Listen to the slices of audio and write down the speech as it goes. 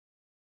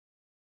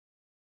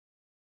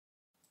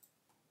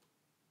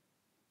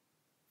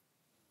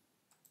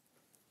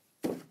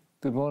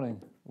Good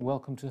morning.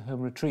 Welcome to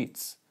Home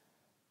Retreats.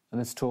 And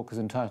this talk is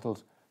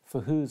entitled, For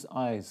Whose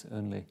Eyes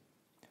Only?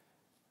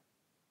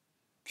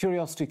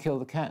 Curiosity killed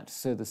the cat,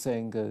 so the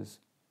saying goes.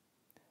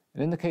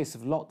 And in the case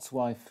of Lot's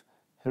wife,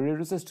 her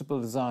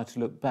irresistible desire to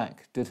look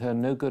back did her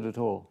no good at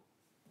all.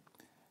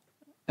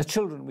 As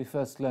children, we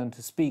first learn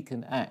to speak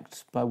and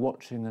act by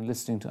watching and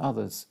listening to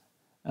others,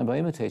 and by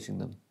imitating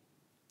them.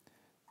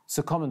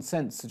 So common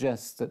sense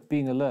suggests that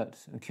being alert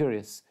and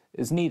curious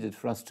is needed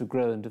for us to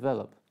grow and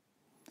develop.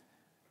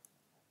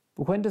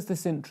 But when does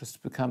this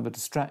interest become a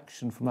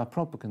distraction from our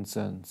proper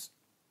concerns?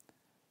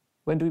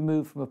 When do we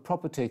move from a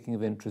proper taking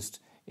of interest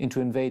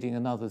into invading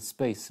another's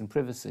space and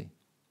privacy?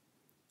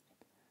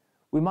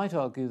 We might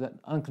argue that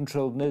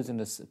uncontrolled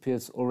nosiness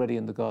appears already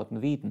in the Garden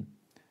of Eden,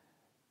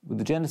 with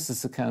the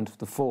Genesis account of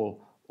the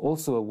fall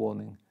also a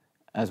warning,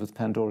 as with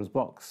Pandora's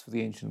box for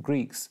the ancient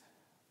Greeks,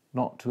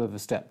 not to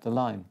overstep the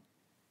line.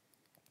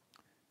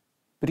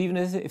 But even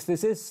if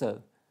this is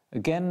so,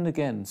 again and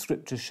again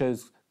Scripture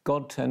shows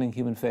God turning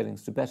human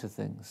failings to better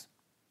things.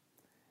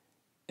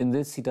 In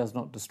this, he does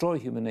not destroy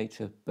human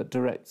nature, but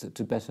directs it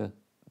to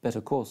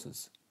better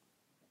courses.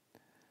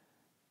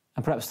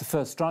 And perhaps the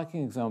first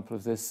striking example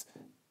of this,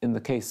 in the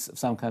case of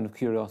some kind of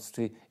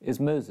curiosity, is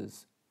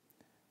Moses.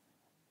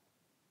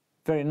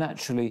 Very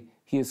naturally,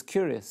 he is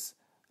curious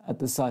at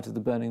the sight of the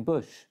burning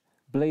bush,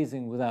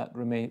 blazing while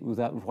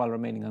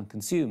remaining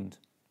unconsumed.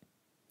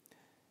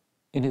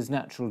 In his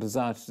natural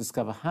desire to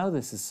discover how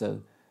this is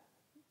so,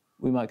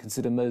 we might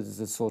consider Moses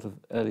a sort of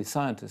early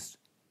scientist.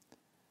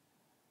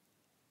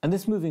 And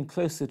this moving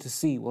closer to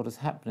see what is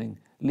happening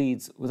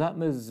leads, without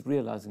Moses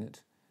realizing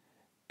it,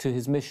 to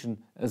his mission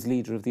as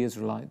leader of the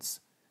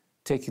Israelites,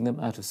 taking them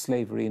out of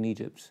slavery in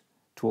Egypt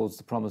towards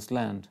the promised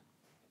land.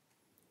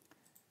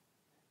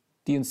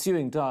 The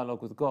ensuing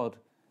dialogue with God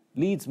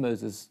leads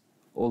Moses,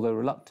 although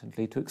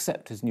reluctantly, to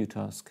accept his new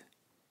task.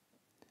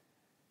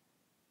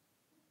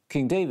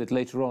 King David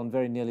later on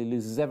very nearly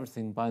loses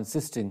everything by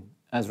insisting,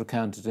 as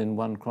recounted in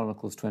 1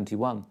 Chronicles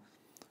 21,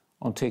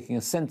 on taking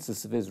a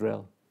census of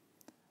Israel.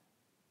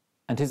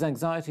 And his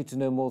anxiety to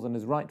know more than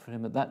is right for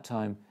him at that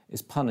time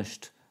is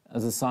punished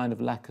as a sign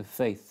of lack of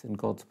faith in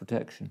God's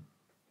protection.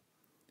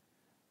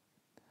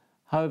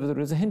 However, there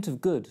is a hint of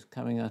good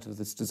coming out of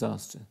this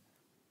disaster.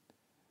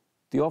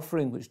 The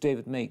offering which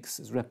David makes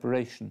as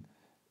reparation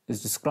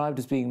is described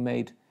as being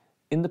made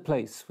in the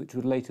place which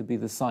would later be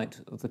the site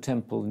of the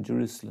temple in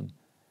Jerusalem,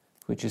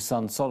 which his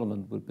son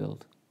Solomon would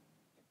build.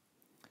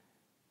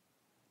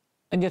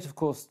 And yet, of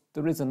course,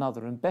 there is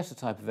another and better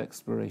type of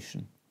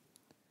exploration.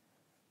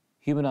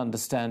 Human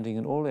understanding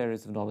in all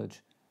areas of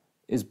knowledge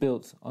is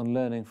built on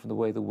learning from the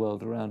way the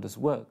world around us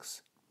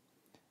works,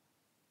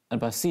 and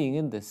by seeing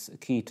in this a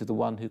key to the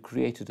one who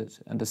created it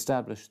and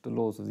established the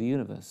laws of the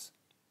universe.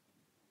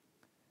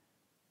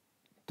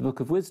 The Book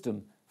of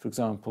Wisdom, for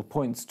example,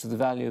 points to the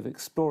value of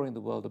exploring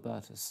the world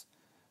about us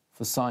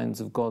for signs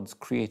of God's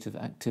creative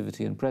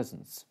activity and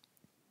presence.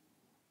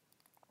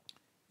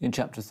 In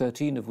chapter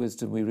 13 of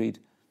Wisdom we read,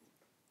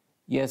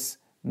 "Yes,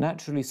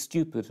 naturally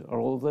stupid are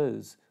all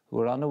those who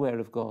are unaware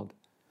of God,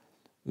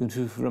 and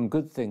who from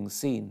good things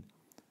seen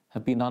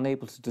have been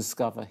unable to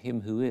discover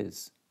him who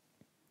is.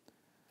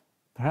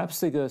 Perhaps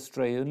they go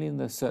astray only in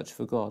their search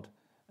for God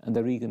and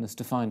their eagerness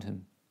to find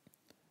him.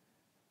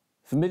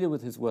 Familiar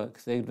with his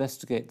work, they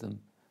investigate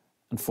them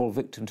and fall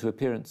victim to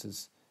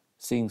appearances,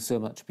 seeing so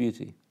much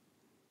beauty.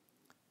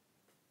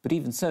 But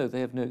even so,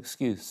 they have no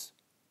excuse.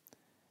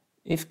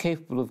 If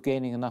capable of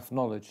gaining enough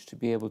knowledge to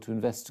be able to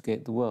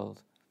investigate the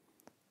world,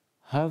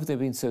 how have they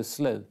been so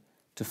slow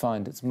to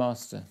find its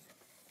master?"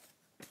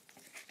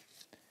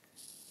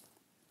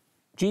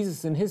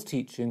 Jesus, in his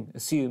teaching,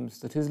 assumes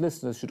that his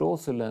listeners should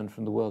also learn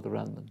from the world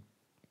around them.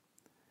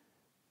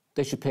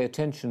 They should pay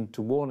attention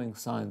to warning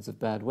signs of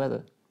bad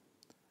weather.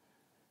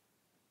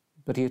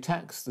 But he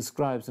attacks the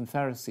scribes and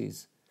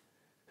Pharisees,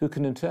 who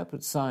can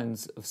interpret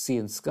signs of sea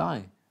and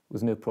sky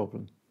with no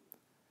problem,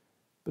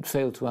 but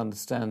fail to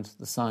understand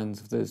the signs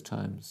of those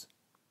times.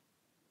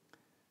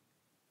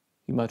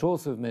 He might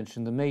also have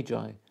mentioned the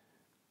Magi,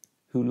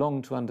 who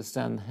long to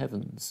understand the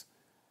heavens,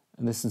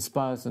 and this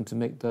inspires them to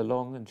make their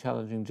long and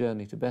challenging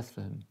journey to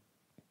Bethlehem.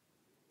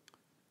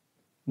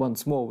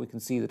 Once more, we can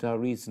see that our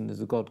reason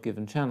is a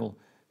God-given channel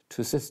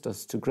to assist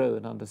us to grow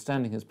in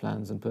understanding his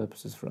plans and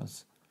purposes for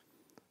us,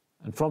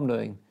 and from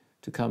knowing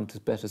to come to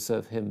better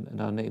serve him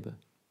and our neighbour.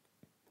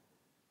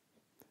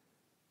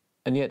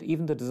 And yet,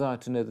 even the desire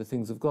to know the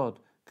things of God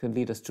can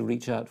lead us to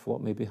reach out for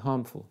what may be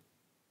harmful.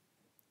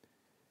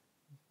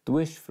 The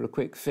wish for a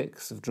quick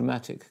fix of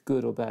dramatic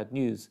good or bad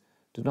news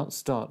did not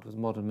start with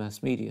modern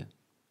mass media.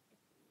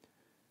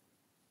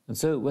 And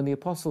so, when the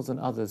apostles and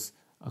others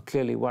are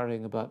clearly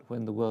worrying about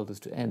when the world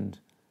is to end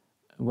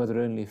and whether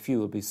only a few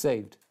will be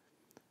saved,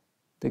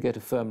 they get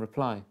a firm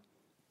reply.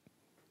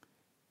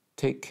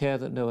 "Take care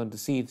that no one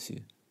deceives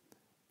you.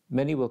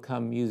 Many will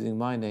come using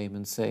my name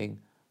and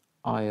saying,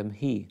 'I am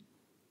he,'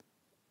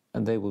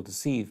 and they will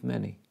deceive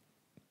many."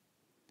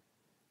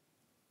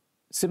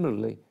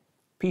 Similarly,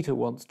 Peter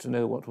wants to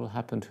know what will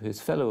happen to his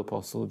fellow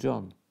apostle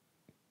John.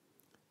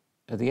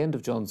 at the end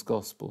of John's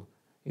Gospel,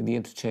 in the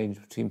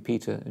interchange between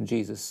Peter and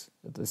Jesus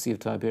at the Sea of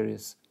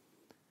Tiberias,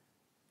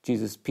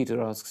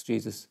 Peter asks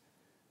Jesus,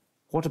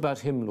 "What about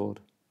him,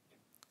 Lord?"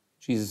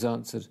 Jesus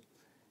answered,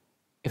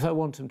 "If I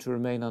want him to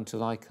remain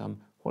until I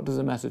come, what does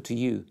it matter to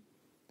you?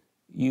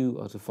 You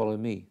are to follow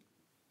me."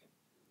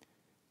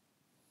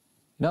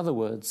 In other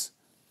words,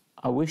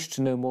 our wish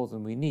to know more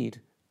than we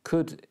need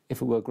could, if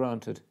it were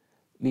granted,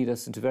 lead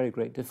us into very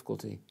great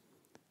difficulty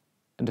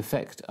and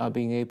affect our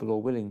being able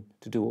or willing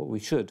to do what we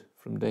should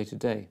from day to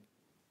day.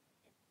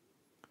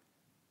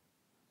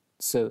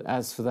 So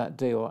as for that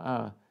day or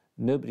hour,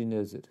 nobody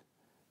knows it,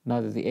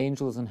 neither the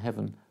angels in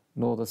heaven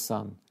nor the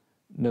Son,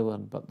 no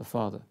one but the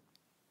Father.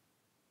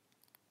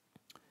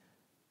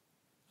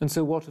 And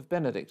so what of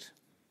Benedict?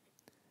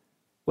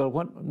 Well,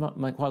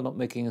 while not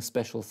making a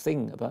special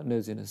thing about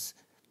nosiness,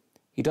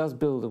 he does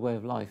build a way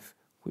of life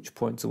which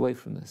points away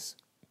from this.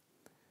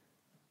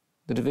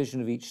 The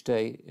division of each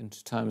day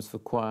into times for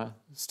choir,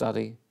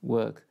 study,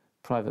 work,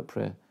 private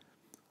prayer,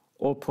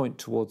 all point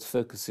towards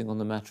focusing on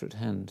the matter at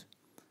hand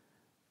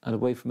and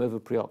away from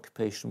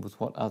over-preoccupation with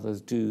what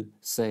others do,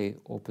 say,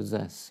 or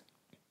possess.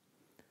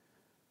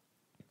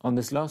 On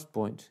this last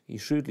point, he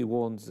shrewdly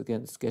warns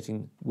against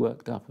getting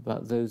worked up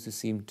about those who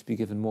seem to be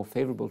given more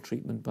favourable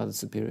treatment by the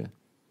superior,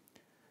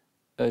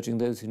 urging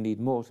those who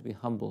need more to be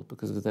humble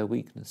because of their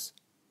weakness,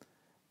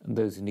 and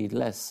those who need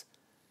less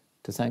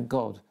to thank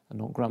God and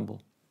not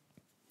grumble.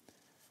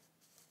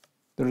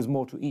 There is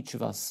more to each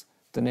of us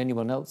than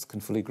anyone else can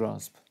fully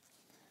grasp,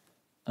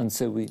 and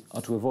so we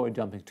are to avoid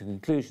jumping to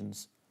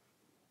conclusions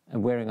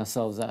and wearing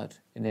ourselves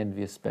out in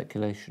envious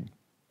speculation.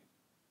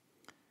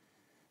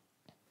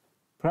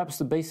 Perhaps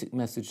the basic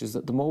message is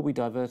that the more we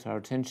divert our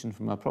attention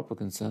from our proper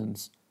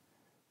concerns,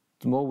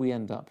 the more we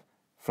end up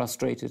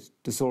frustrated,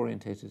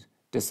 disorientated,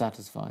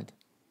 dissatisfied,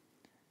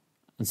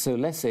 and so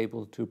less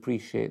able to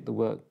appreciate the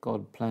work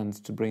God plans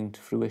to bring to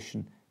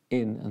fruition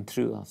in and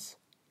through us.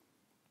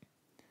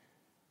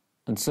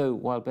 And so,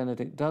 while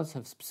Benedict does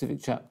have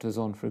specific chapters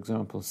on, for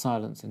example,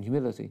 silence and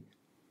humility,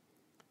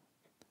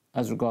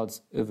 as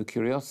regards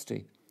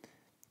over-curiosity,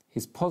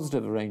 his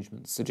positive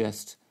arrangements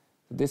suggest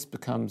that this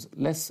becomes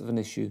less of an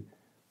issue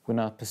when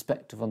our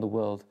perspective on the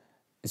world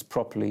is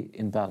properly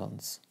in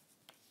balance.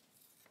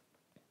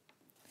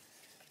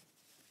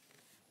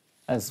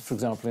 As, for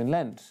example, in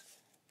Lent,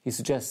 he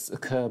suggests a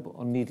curb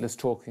on needless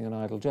talking and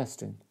idle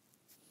jesting.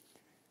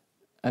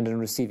 And in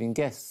receiving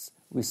guests,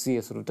 we see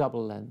a sort of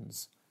double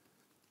lens,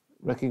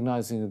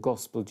 recognising a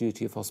gospel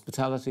duty of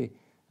hospitality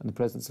and the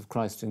presence of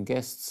Christ in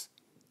guests,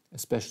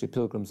 especially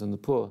pilgrims and the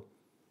poor,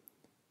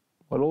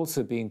 while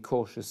also being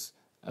cautious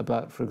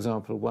about, for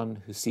example, one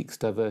who seeks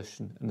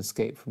diversion and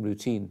escape from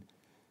routine,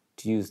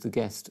 to use the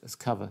guest as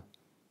cover.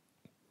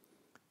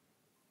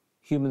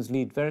 Humans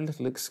need very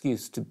little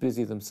excuse to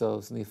busy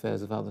themselves in the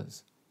affairs of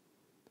others.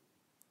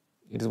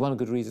 It is one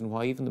good reason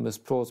why even the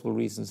most plausible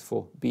reasons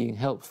for being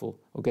helpful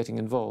or getting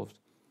involved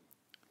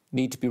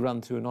need to be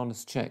run through an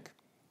honest check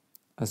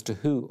as to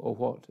who or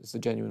what is the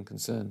genuine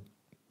concern,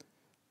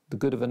 the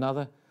good of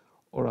another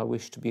or our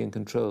wish to be in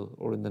control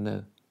or in the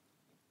know.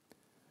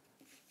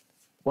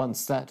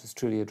 Once that is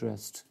truly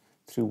addressed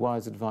through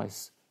wise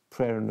advice,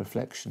 prayer and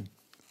reflection,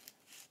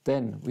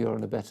 then we are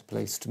in a better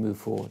place to move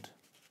forward.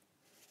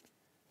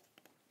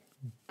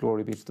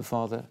 Glory be to the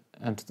Father,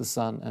 and to the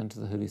Son, and to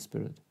the Holy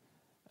Spirit,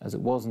 as it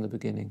was in the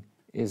beginning,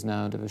 is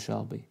now, and ever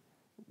shall be,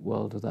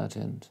 world without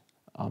end.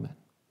 Amen.